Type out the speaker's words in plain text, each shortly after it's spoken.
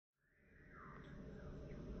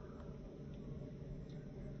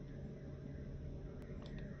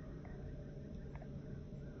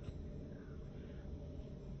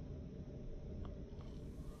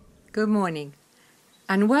Good morning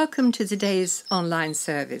and welcome to today's online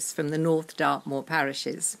service from the North Dartmoor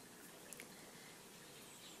Parishes.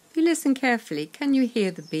 If you listen carefully, can you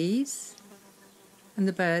hear the bees and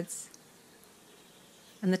the birds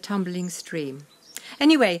and the tumbling stream?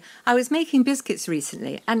 Anyway, I was making biscuits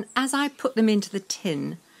recently, and as I put them into the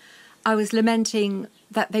tin, I was lamenting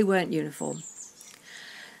that they weren't uniform.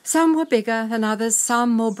 Some were bigger than others,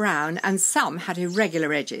 some more brown, and some had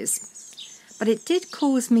irregular edges. But it did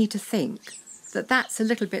cause me to think that that's a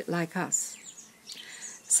little bit like us.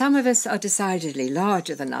 Some of us are decidedly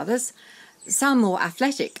larger than others, some more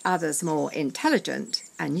athletic, others more intelligent,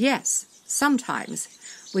 and yes, sometimes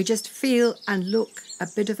we just feel and look a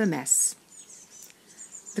bit of a mess.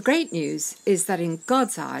 The great news is that in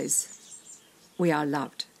God's eyes, we are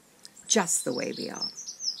loved just the way we are.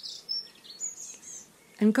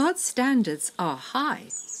 And God's standards are high.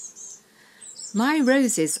 My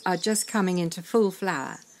roses are just coming into full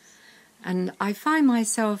flower, and I find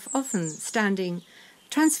myself often standing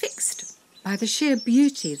transfixed by the sheer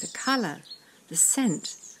beauty, the colour, the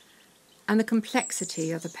scent, and the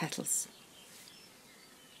complexity of the petals.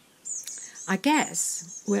 I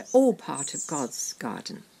guess we're all part of God's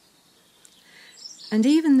garden. And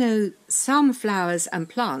even though some flowers and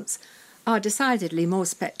plants are decidedly more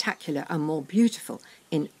spectacular and more beautiful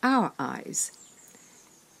in our eyes,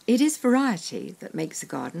 it is variety that makes a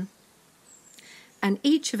garden, and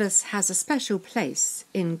each of us has a special place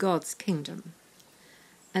in God's kingdom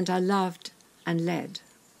and are loved and led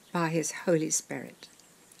by His Holy Spirit.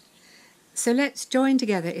 So let's join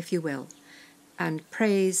together, if you will, and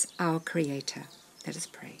praise our Creator. Let us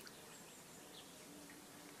pray.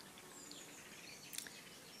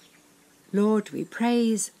 Lord, we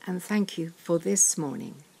praise and thank you for this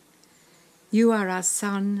morning. You are our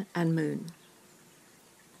sun and moon.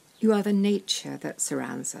 You are the nature that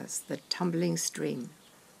surrounds us, the tumbling stream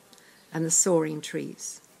and the soaring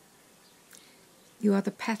trees. You are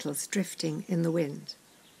the petals drifting in the wind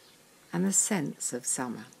and the scents of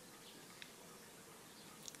summer.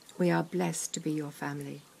 We are blessed to be your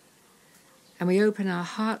family, and we open our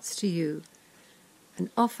hearts to you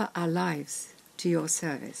and offer our lives to your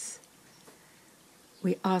service.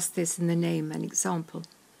 We ask this in the name and example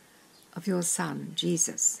of your Son,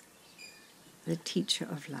 Jesus, the teacher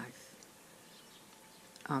of life.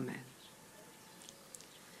 Amen.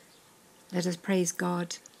 Let us praise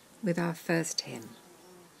God with our first hymn.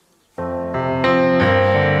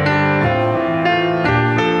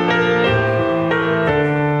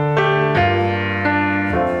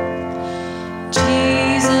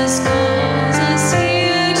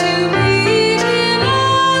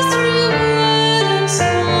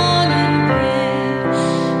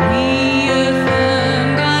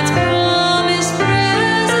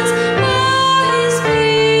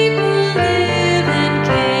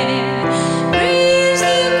 Praise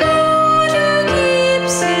the God who gives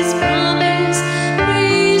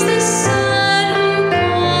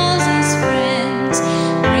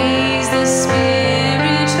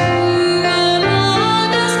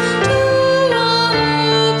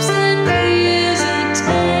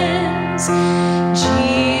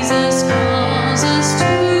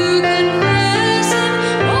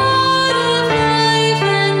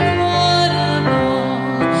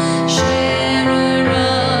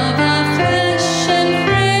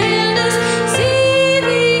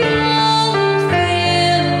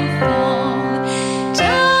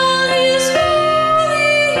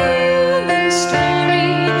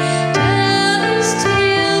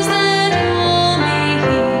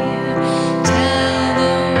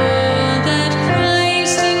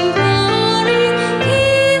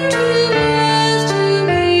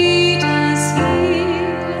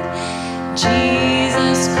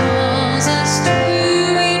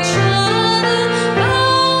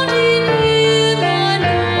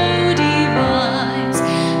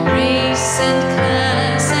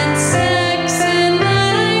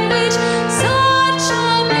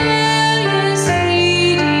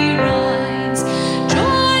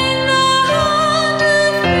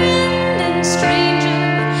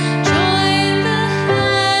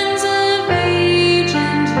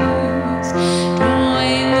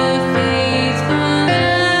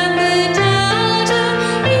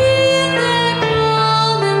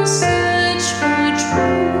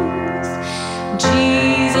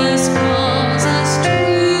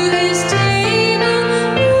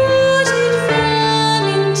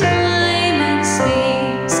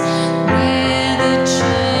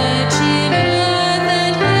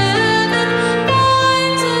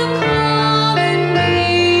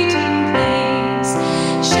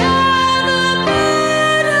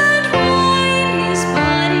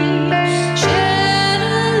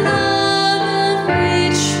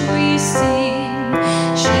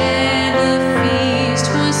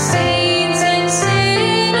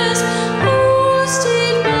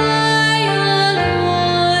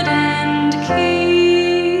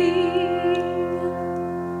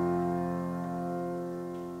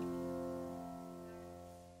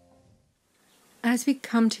as we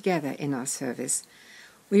come together in our service,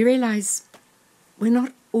 we realise we're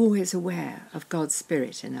not always aware of God's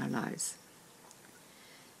Spirit in our lives.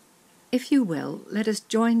 If you will, let us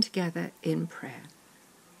join together in prayer.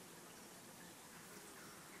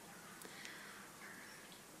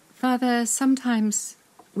 Father, sometimes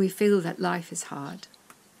we feel that life is hard.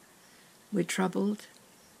 We're troubled,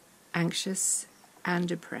 anxious, and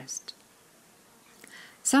depressed.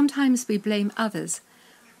 Sometimes we blame others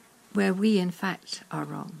where we in fact are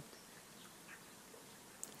wrong.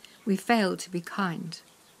 We fail to be kind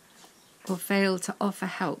or fail to offer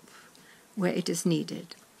help where it is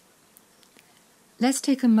needed. Let's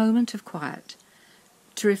take a moment of quiet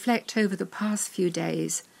to reflect over the past few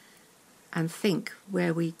days and think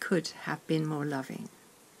where we could have been more loving.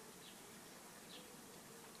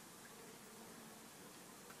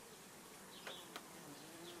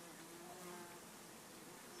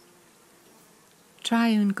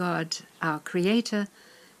 Triune God, our Creator,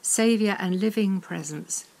 Saviour and living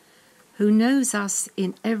presence, who knows us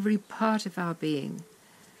in every part of our being,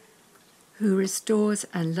 who restores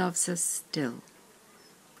and loves us still.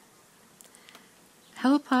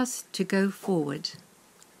 Help us to go forward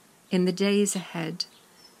in the days ahead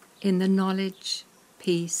in the knowledge,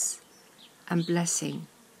 peace and blessing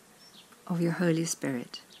of your Holy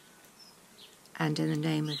Spirit, and in the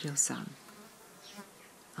name of your Son.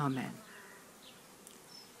 Amen.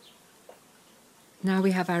 Now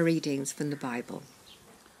we have our readings from the Bible.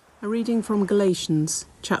 A reading from Galatians,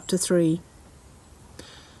 chapter 3.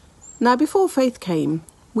 Now before faith came,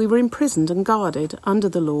 we were imprisoned and guarded under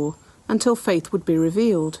the law until faith would be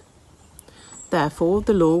revealed. Therefore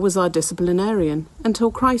the law was our disciplinarian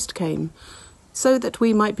until Christ came, so that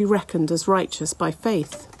we might be reckoned as righteous by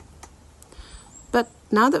faith. But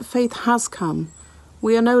now that faith has come,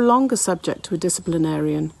 we are no longer subject to a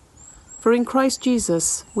disciplinarian. For in Christ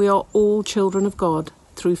Jesus we are all children of God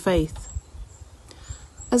through faith.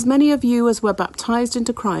 As many of you as were baptized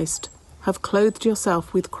into Christ have clothed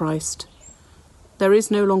yourself with Christ. There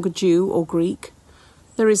is no longer Jew or Greek.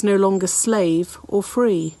 There is no longer slave or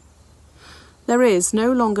free. There is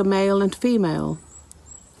no longer male and female.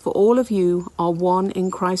 For all of you are one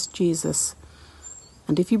in Christ Jesus.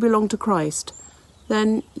 And if you belong to Christ,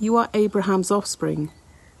 then you are Abraham's offspring,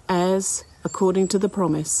 heirs according to the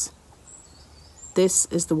promise. This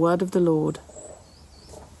is the word of the Lord.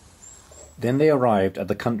 Then they arrived at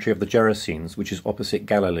the country of the Gerasenes, which is opposite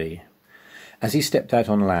Galilee. As he stepped out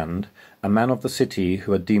on land, a man of the city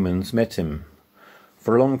who had demons met him.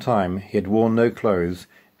 For a long time he had worn no clothes,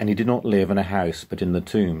 and he did not live in a house but in the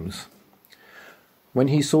tombs. When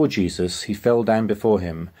he saw Jesus, he fell down before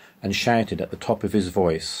him and shouted at the top of his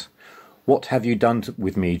voice, "What have you done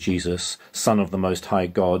with me, Jesus, Son of the Most High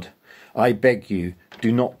God? I beg you,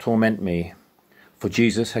 do not torment me." For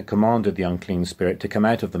Jesus had commanded the unclean spirit to come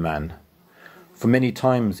out of the man. For many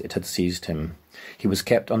times it had seized him. He was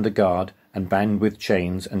kept under guard and bound with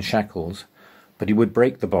chains and shackles, but he would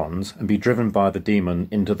break the bonds and be driven by the demon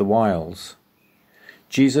into the wilds.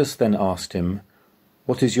 Jesus then asked him,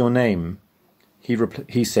 "What is your name?"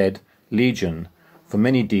 He said, "Legion," for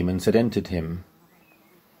many demons had entered him.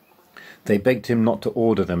 They begged him not to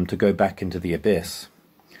order them to go back into the abyss.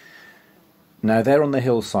 Now there on the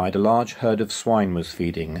hillside a large herd of swine was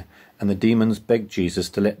feeding, and the demons begged Jesus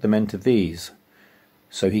to let them enter these.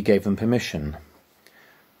 So he gave them permission.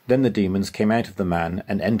 Then the demons came out of the man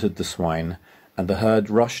and entered the swine, and the herd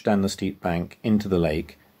rushed down the steep bank into the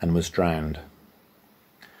lake and was drowned.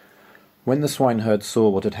 When the swineherd saw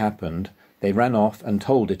what had happened, they ran off and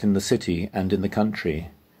told it in the city and in the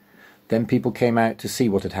country. Then people came out to see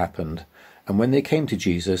what had happened, and when they came to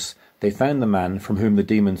Jesus, they found the man from whom the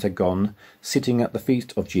demons had gone sitting at the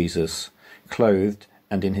feet of Jesus, clothed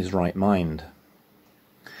and in his right mind.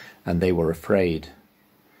 And they were afraid.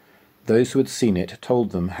 Those who had seen it told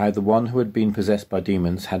them how the one who had been possessed by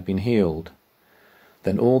demons had been healed.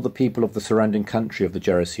 Then all the people of the surrounding country of the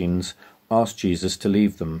Gerasenes asked Jesus to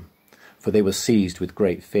leave them, for they were seized with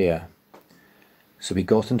great fear. So he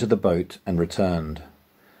got into the boat and returned.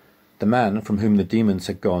 The man from whom the demons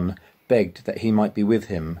had gone begged that he might be with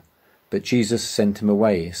him, but Jesus sent him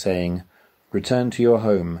away, saying, "Return to your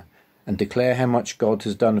home, and declare how much God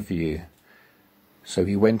has done for you." So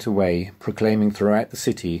he went away, proclaiming throughout the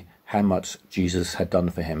city how much Jesus had done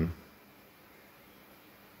for him.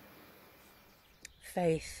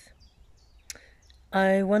 Faith.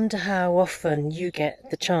 I wonder how often you get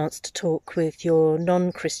the chance to talk with your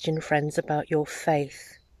non-Christian friends about your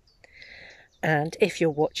faith. And if you're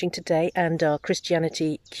watching today and are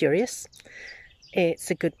Christianity curious, it's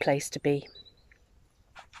a good place to be.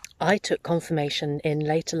 I took confirmation in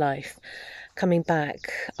later life coming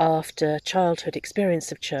back after childhood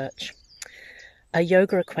experience of church. A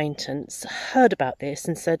yoga acquaintance heard about this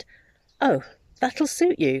and said, "Oh, that'll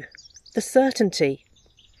suit you, the certainty."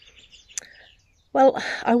 Well,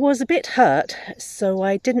 I was a bit hurt, so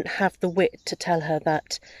I didn't have the wit to tell her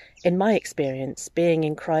that, in my experience, being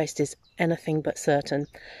in Christ is anything but certain,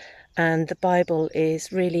 and the Bible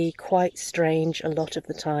is really quite strange a lot of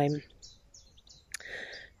the time.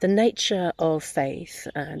 The nature of faith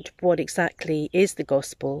and what exactly is the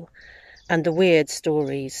gospel, and the weird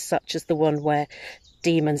stories such as the one where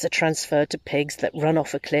demons are transferred to pigs that run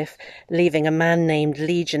off a cliff, leaving a man named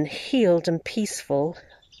Legion healed and peaceful,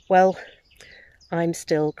 well, I'm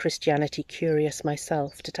still Christianity curious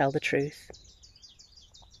myself, to tell the truth.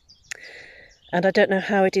 And I don't know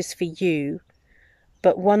how it is for you,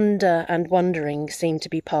 but wonder and wondering seem to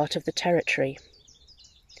be part of the territory.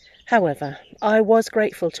 However, I was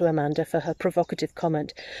grateful to Amanda for her provocative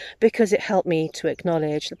comment, because it helped me to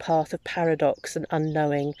acknowledge the path of paradox and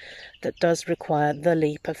unknowing that does require the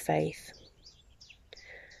leap of faith.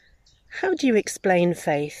 How do you explain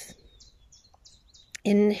faith?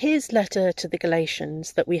 In his letter to the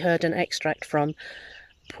Galatians that we heard an extract from,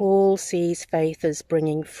 Paul sees faith as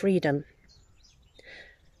bringing freedom.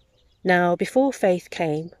 Now, before faith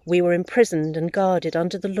came, we were imprisoned and guarded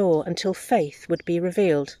under the law until faith would be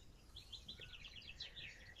revealed.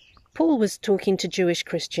 Paul was talking to Jewish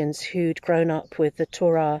Christians who'd grown up with the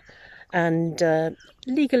Torah and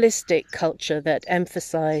legalistic culture that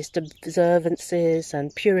emphasised observances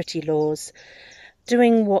and purity laws.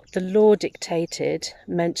 Doing what the law dictated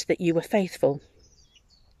meant that you were faithful.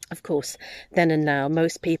 Of course, then and now,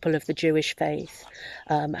 most people of the Jewish faith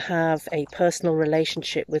have a personal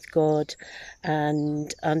relationship with God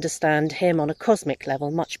and understand Him on a cosmic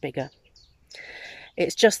level, much bigger.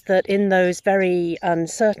 It's just that in those very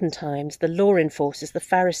uncertain times, the law enforcers, the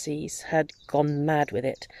Pharisees, had gone mad with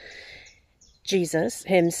it. Jesus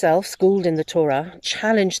himself, schooled in the Torah,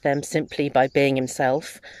 challenged them simply by being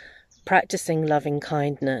himself, practicing loving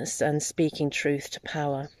kindness and speaking truth to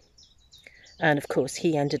power. And of course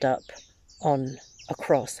he ended up on a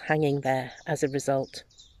cross, hanging there as a result.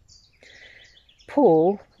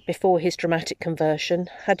 Paul, before his dramatic conversion,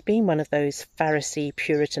 had been one of those Pharisee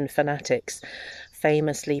Puritan fanatics,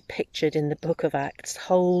 famously pictured in the book of Acts,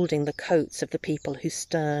 holding the coats of the people who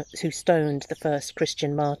stoned the first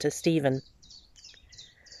Christian martyr, Stephen.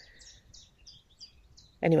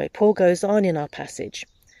 Anyway, Paul goes on in our passage.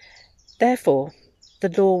 Therefore,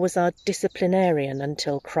 the law was our disciplinarian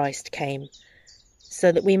until Christ came,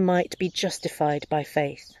 so that we might be justified by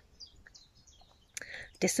faith.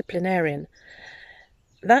 Disciplinarian.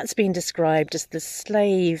 That's been described as the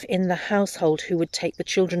slave in the household who would take the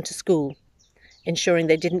children to school, ensuring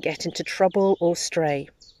they didn't get into trouble or stray.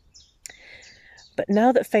 But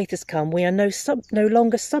now that faith has come, we are no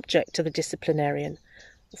longer subject to the disciplinarian,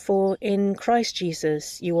 for in Christ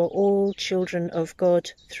Jesus you are all children of God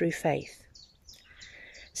through faith.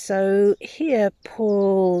 So here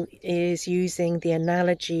Paul is using the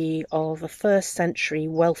analogy of a first century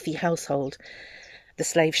wealthy household. The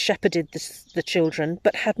slave shepherded the children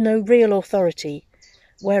but had no real authority,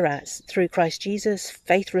 whereas through Christ Jesus,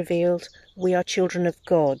 faith revealed, we are children of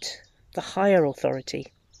God, the higher authority.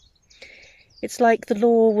 It's like the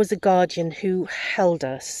law was a guardian who held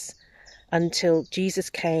us until Jesus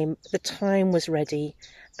came, the time was ready,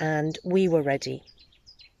 and we were ready.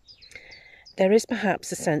 There is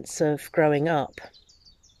perhaps a sense of growing up.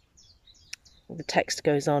 The text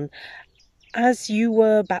goes on, as you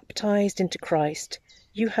were baptized into Christ,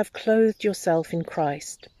 you have clothed yourself in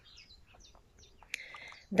Christ.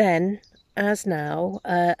 Then, as now,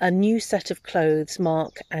 a new set of clothes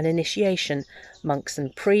mark an initiation, monks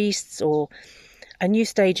and priests, or a new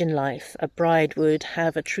stage in life. A bride would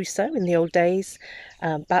have a trousseau in the old days.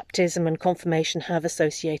 Baptism and confirmation have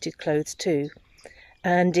associated clothes too.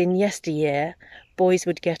 And in yesteryear, boys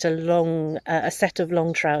would get a set of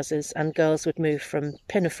long trousers, and girls would move from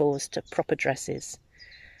pinafores to proper dresses.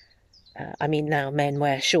 Now men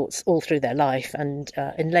wear shorts all through their life, and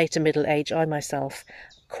in later middle age, I myself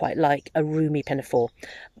quite like a roomy pinafore.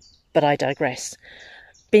 But I digress.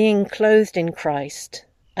 Being clothed in Christ,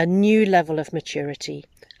 a new level of maturity,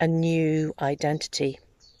 a new identity.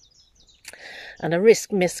 And I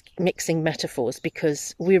risk mixing metaphors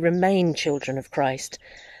because we remain children of Christ,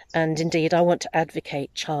 and indeed I want to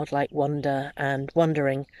advocate childlike wonder and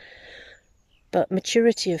wondering. But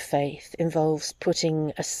maturity of faith involves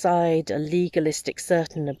putting aside a legalistic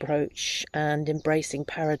certain approach and embracing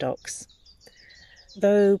paradox.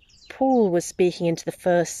 Though Paul was speaking into the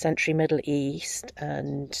first century Middle East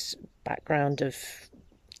and background of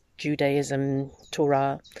Judaism,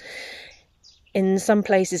 Torah, In some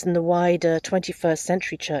places in the wider 21st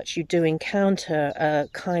century church, you do encounter a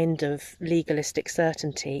kind of legalistic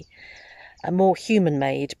certainty, a more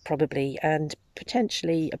human-made probably, and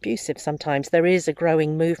potentially abusive sometimes. There is a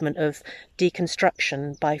growing movement of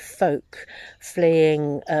deconstruction by folk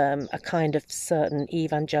fleeing a kind of certain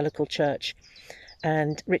evangelical church.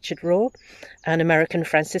 And Richard Rohr, an American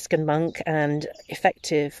Franciscan monk and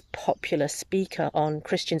effective popular speaker on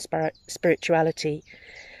Christian spirituality,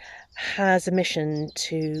 has a mission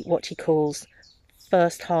to what he calls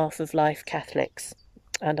first half of life Catholics,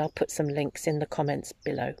 and I'll put some links in the comments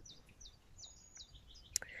below.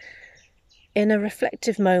 In a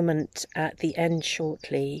reflective moment at the end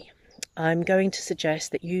shortly, I'm going to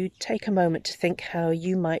suggest that you take a moment to think how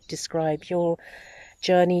you might describe your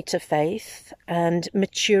journey to faith and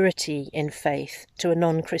maturity in faith to a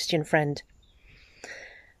non-Christian friend.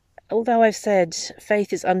 Although I've said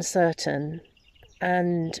faith is uncertain,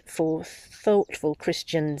 and for thoughtful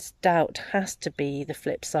Christians, doubt has to be the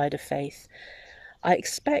flip side of faith, I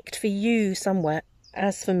expect for you somewhere,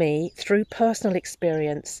 as for me, through personal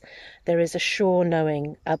experience, there is a sure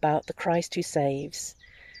knowing about the Christ who saves,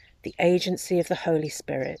 the agency of the Holy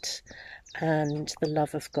Spirit, and the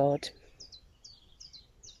love of God.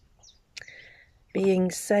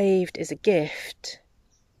 Being saved is a gift.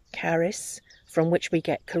 Charis, from which we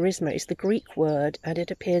get charisma, is the Greek word, and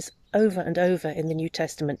it appears over and over in the New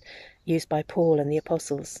Testament, used by Paul and the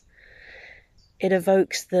Apostles. It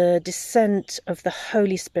evokes the descent of the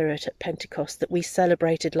Holy Spirit at Pentecost that we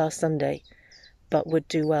celebrated last Sunday, but would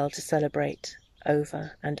do well to celebrate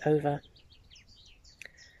over and over.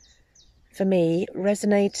 For me,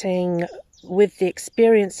 resonating with the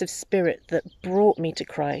experience of spirit that brought me to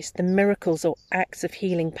Christ, the miracles or acts of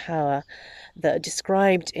healing power that are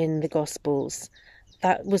described in the Gospels,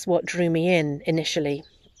 that was what drew me in initially.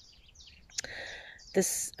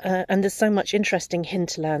 And there's so much interesting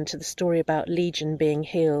hinterland to the story about Legion being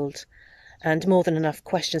healed, and more than enough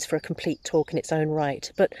questions for a complete talk in its own right.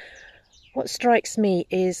 But what strikes me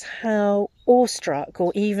is how awestruck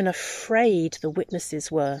or even afraid the witnesses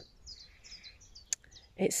were.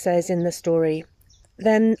 It says in the story,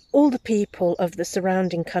 "Then all the people of the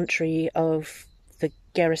surrounding country of the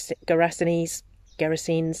Gerasenes,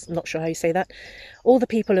 I'm not sure how you say that, all the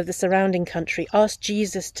people of the surrounding country asked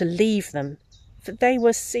Jesus to leave them, for they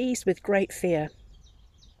were seized with great fear."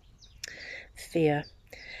 Fear.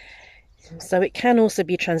 So it can also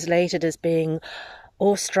be translated as being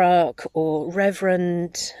awestruck or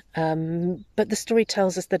reverent, but the story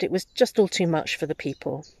tells us that it was just all too much for the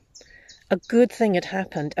people. A good thing had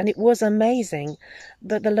happened, and it was amazing,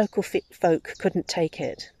 but the local folk couldn't take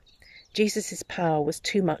it. Jesus' power was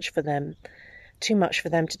too much for them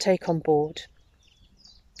to take on board.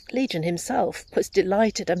 Legion himself was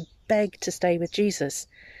delighted and begged to stay with Jesus.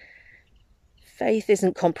 Faith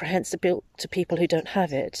isn't comprehensible to people who don't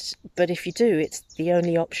have it, but if you do, it's the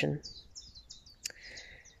only option.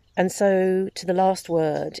 And so to the last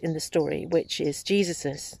word in the story, which is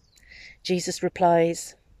Jesus's. Jesus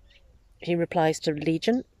replies to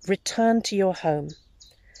Legion, "Return to your home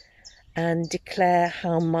and declare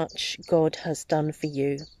how much God has done for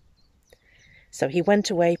you." So he went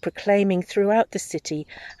away proclaiming throughout the city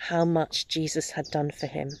how much Jesus had done for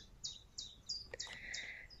him.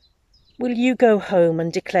 Will you go home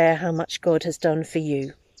and declare how much God has done for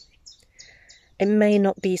you? It may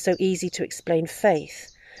not be so easy to explain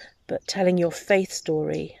faith, but telling your faith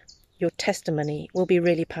story, your testimony, will be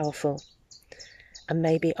really powerful. And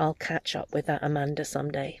maybe I'll catch up with that Amanda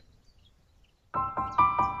someday.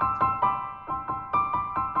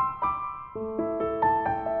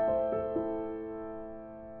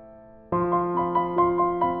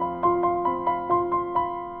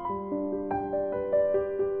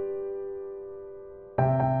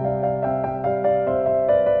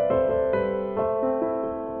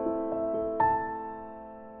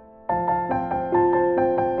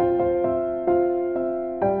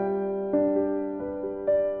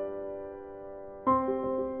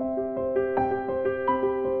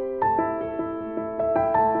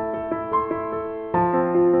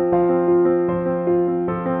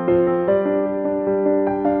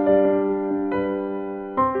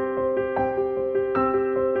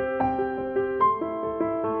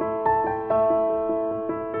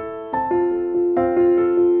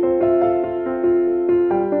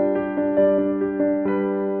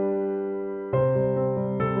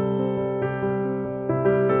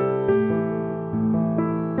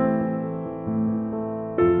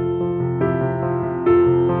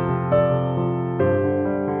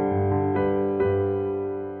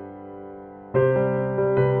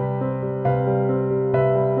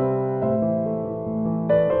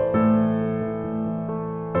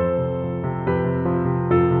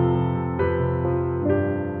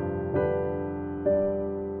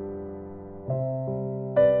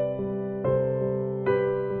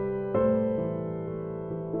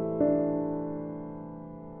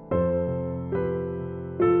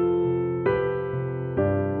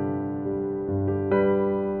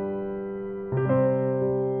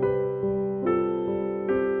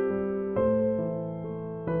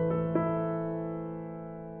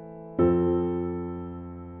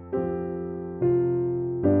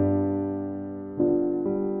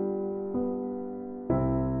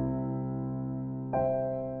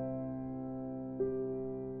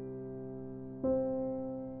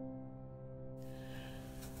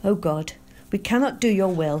 O God, we cannot do your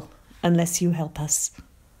will unless you help us.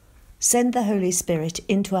 Send the Holy Spirit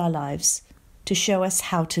into our lives to show us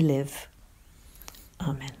how to live.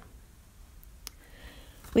 Amen.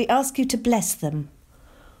 We ask you to bless them.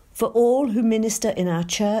 For all who minister in our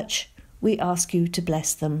church, we ask you to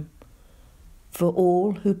bless them. For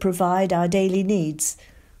all who provide our daily needs,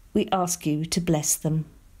 we ask you to bless them.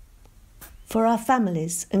 For our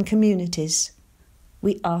families and communities,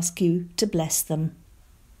 we ask you to bless them.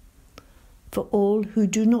 For all who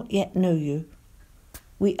do not yet know you,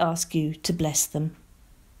 we ask you to bless them.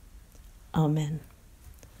 Amen.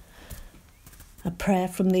 A prayer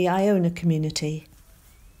from the Iona community.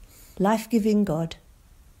 Life-giving God,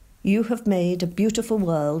 you have made a beautiful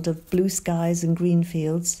world of blue skies and green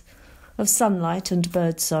fields, of sunlight and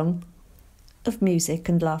birdsong, of music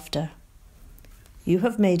and laughter. You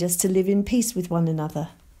have made us to live in peace with one another,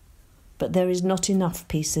 but there is not enough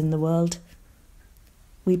peace in the world.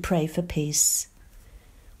 We pray for peace.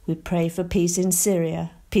 We pray for peace in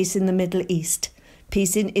Syria, peace in the Middle East,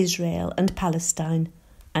 peace in Israel and Palestine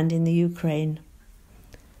and in the Ukraine.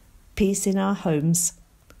 Peace in our homes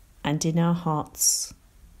and in our hearts.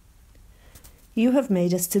 You have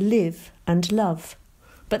made us to live and love,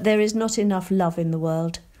 but there is not enough love in the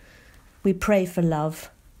world. We pray for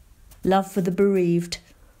love. Love for the bereaved,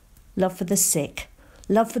 love for the sick,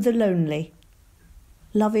 love for the lonely,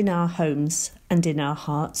 love in our homes and in our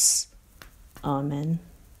hearts. Amen.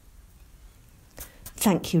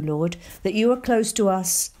 Thank you, Lord, that you are close to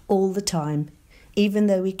us all the time, even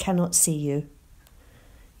though we cannot see you.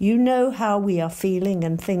 You know how we are feeling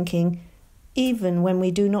and thinking, even when we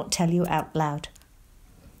do not tell you out loud.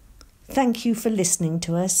 Thank you for listening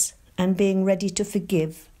to us and being ready to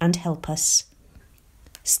forgive and help us.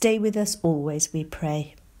 Stay with us always, we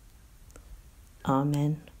pray.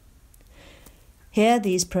 Amen. Hear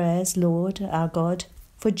these prayers, Lord, our God,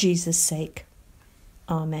 for Jesus' sake.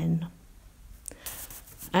 Amen.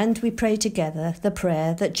 And we pray together the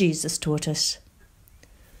prayer that Jesus taught us.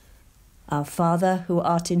 Our Father, who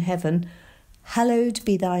art in heaven, hallowed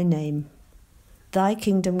be thy name. Thy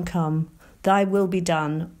kingdom come, thy will be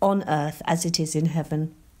done, on earth as it is in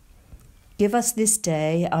heaven. Give us this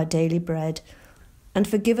day our daily bread, and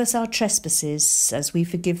forgive us our trespasses, as we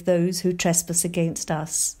forgive those who trespass against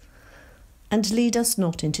us. And lead us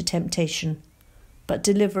not into temptation, but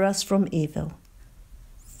deliver us from evil.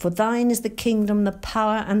 For thine is the kingdom, the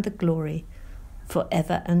power, and the glory, for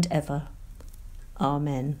ever and ever.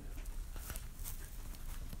 Amen.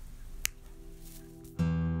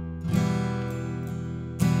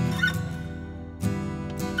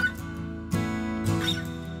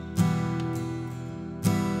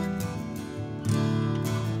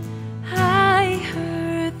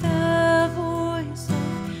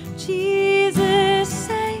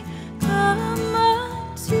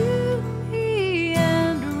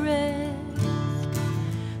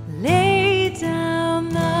 Lay down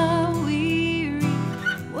the weary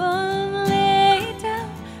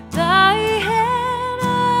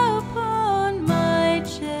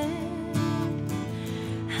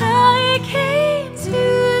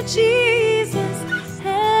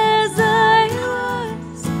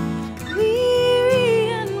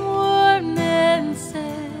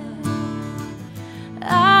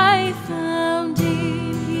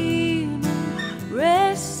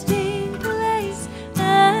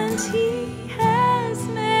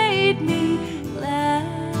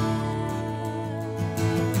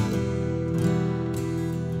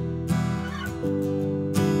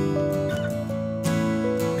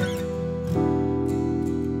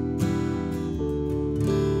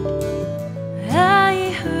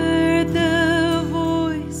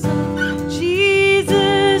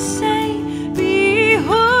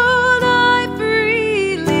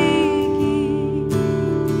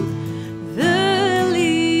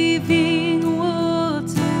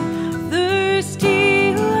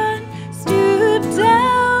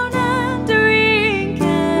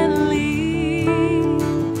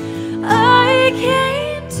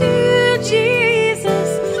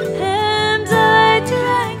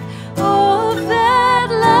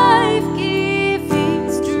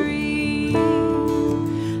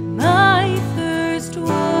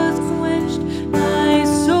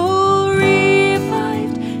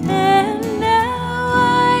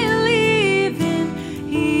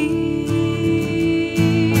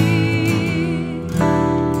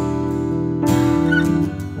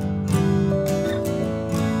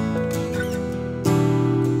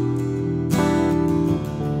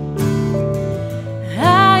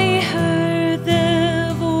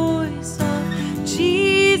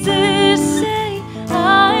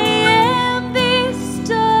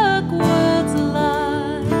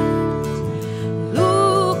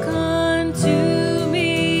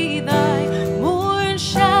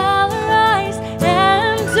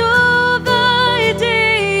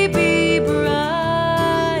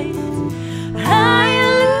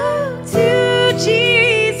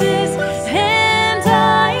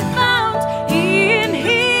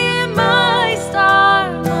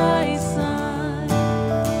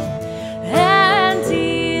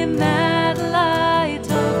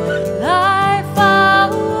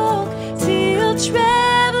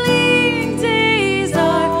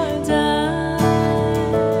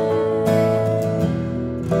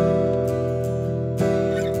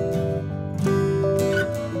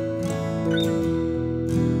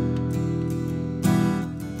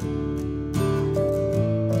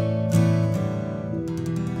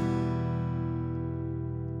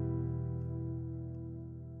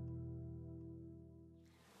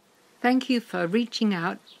thank you for reaching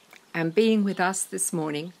out and being with us this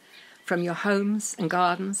morning from your homes and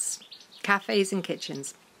gardens, cafes and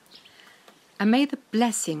kitchens. And may the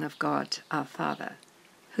blessing of God, our Father,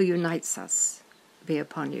 who unites us, be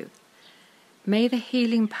upon you. May the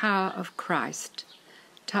healing power of Christ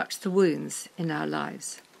touch the wounds in our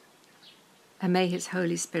lives. And may his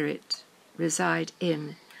Holy Spirit reside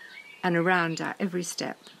in and around our every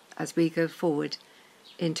step as we go forward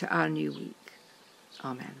into our new week.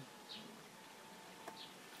 Amen.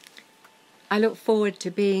 I look forward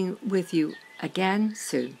to being with you again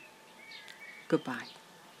soon. Goodbye.